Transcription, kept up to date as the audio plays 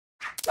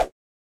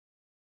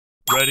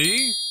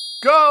Ready,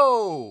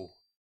 go!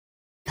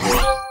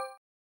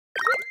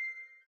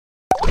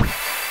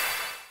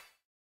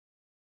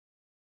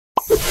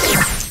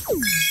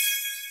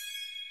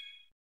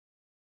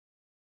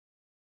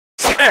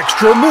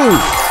 Extra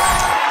move!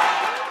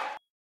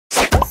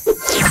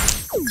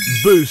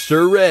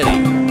 Booster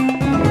ready!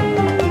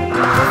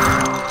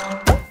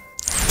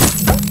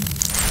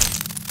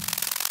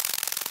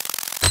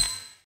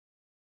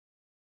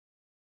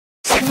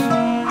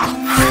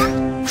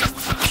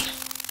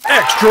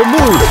 Extra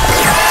move!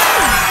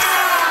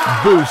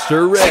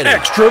 Booster ready!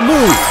 Extra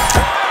move!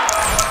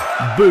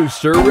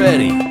 Booster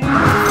ready!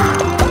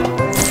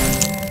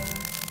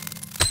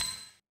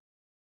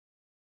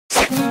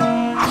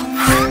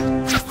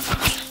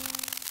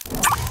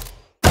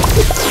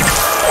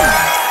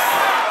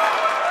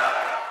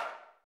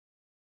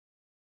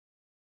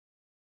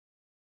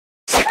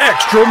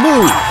 Extra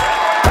move!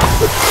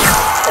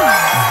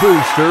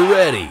 Booster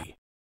ready!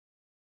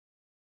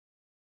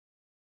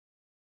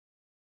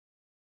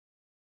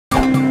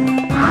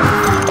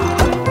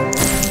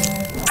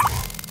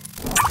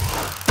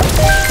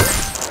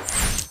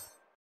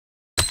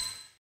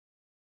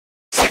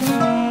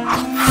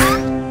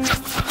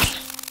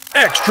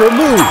 Extra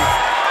move!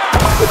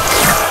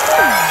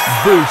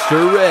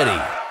 Booster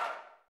ready!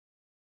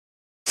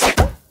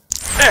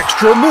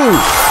 Extra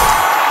move!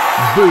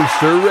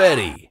 Booster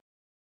ready!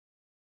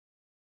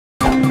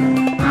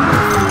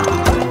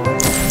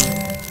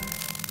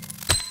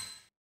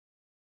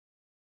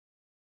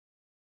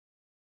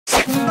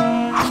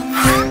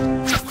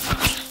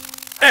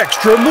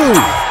 Extra move!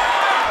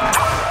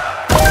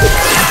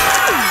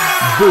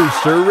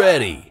 Booster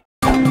ready!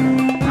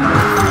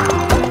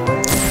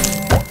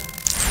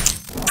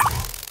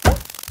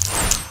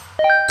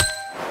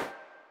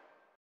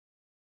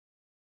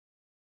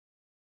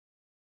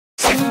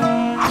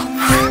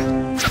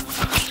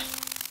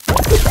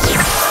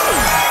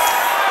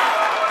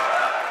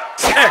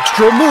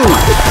 Extra move!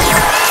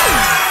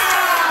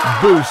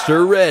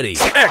 Booster ready!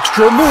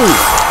 Extra move!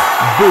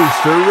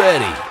 Booster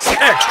ready!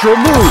 Extra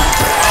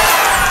move!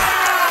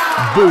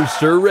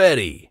 Booster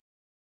ready!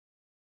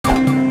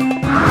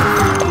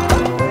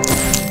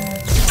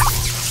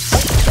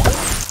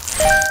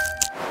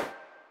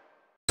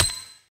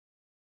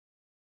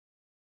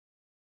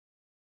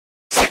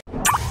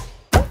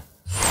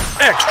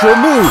 Extra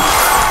move!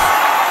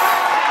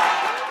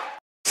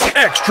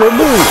 Extra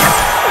move!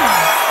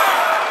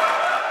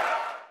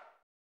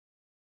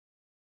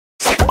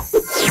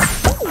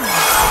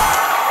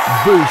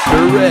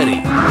 Booster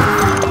ready!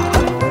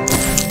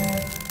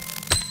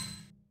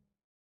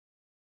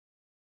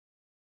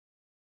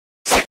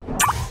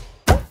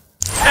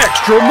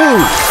 Extra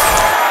move!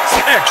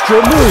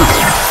 Extra move!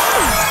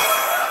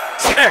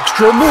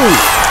 Extra move!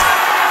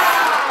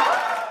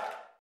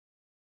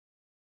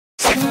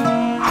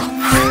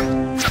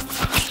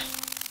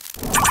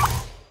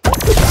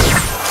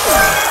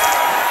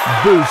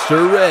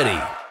 Booster ready!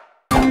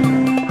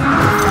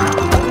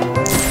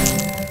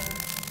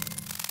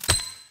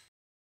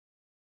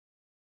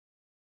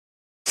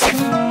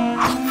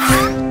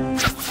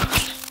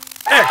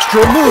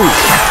 Extra move!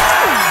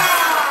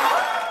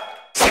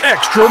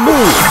 Extra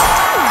move!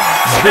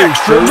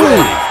 Booster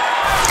ready!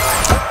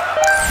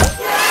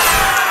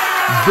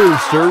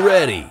 Booster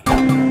ready!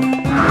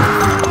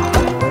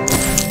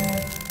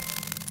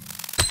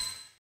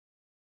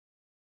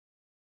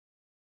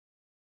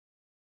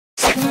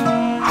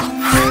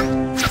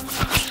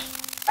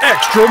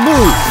 Extra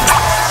move!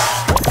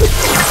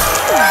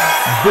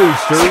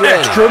 Booster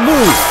ready! Extra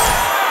move!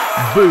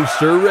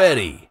 Booster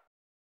ready!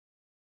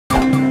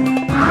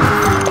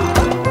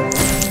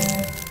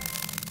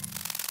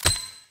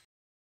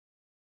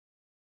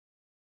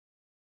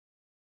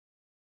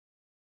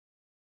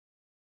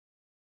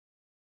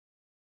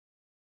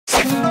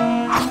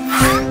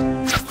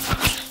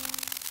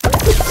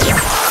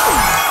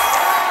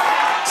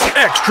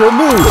 Extra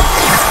move!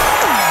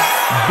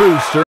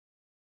 Booster!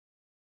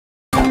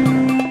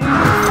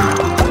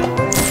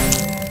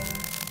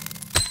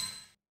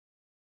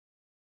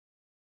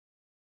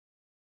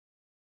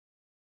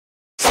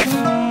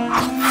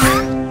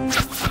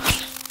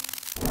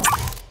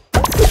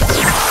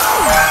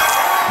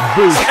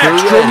 Booster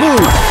Extra ready!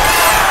 Move!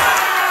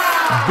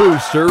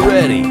 Booster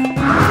ready!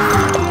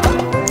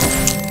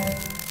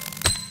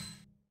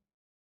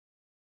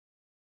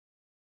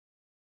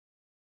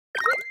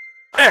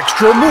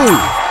 Extra move!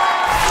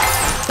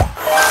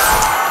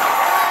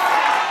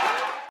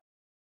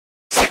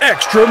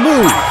 Extra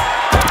move!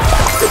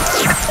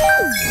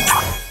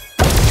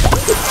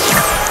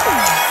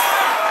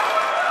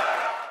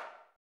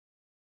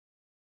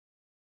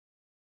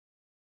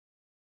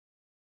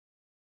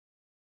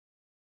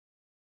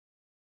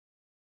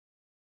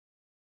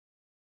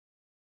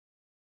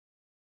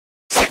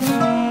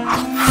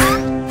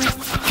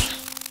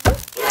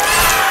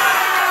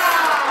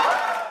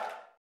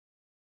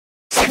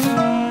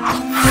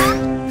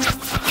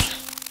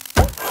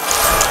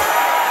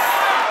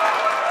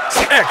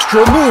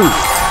 Extra move!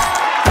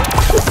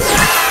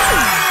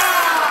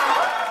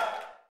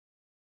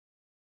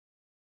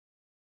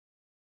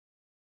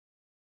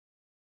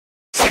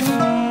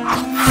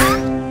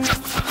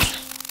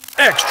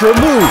 Extra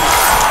move.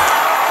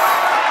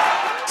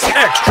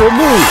 Extra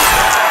move.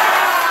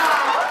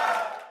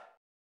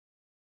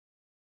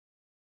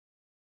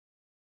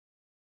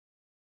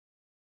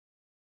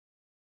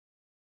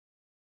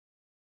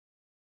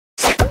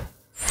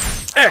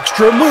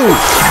 Extra move.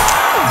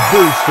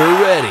 Booster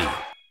ready.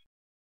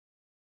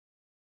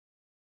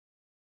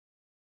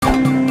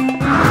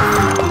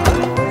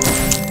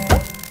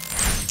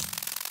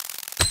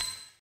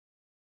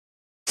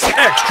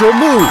 Extra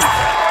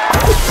move.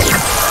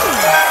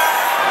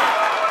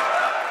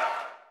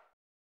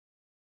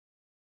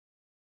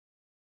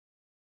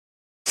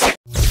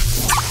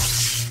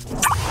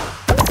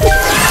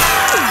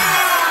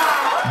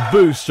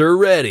 Booster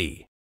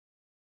ready.